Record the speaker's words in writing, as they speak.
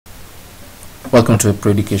Welcome to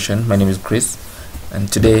Pro Education. My name is Chris, and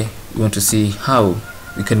today we want to see how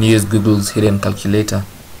we can use Google's hidden calculator.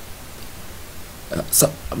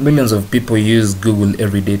 So millions of people use Google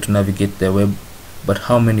every day to navigate their web, but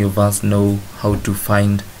how many of us know how to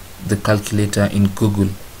find the calculator in Google?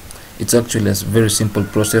 It's actually a very simple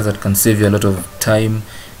process that can save you a lot of time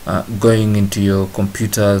going into your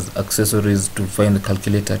computer's accessories to find the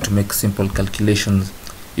calculator to make simple calculations.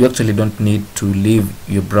 You actually don't need to leave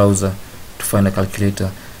your browser to find a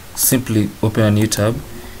calculator. Simply open a new tab,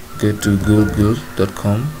 go to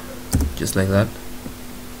google.com, just like that,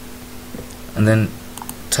 and then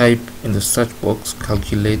type in the search box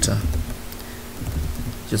calculator,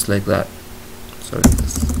 just like that. Sorry,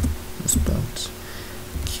 misspelled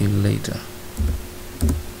calculator.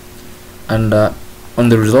 And on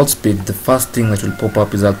the results page, the first thing that will pop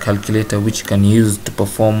up is a calculator which you can use to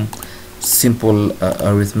perform simple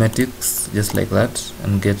arithmetics, just like that,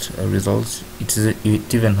 and get results. It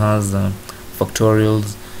even has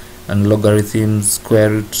factorials and logarithms,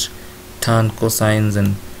 square root, tan, cosines,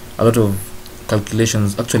 and a lot of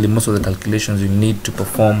calculations. Actually, most of the calculations you need to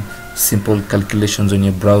perform simple calculations on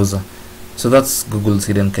your browser. So that's Google's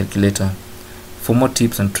hidden calculator. For more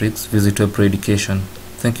tips and tricks, visit Pro Education.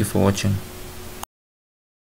 Thank you for watching.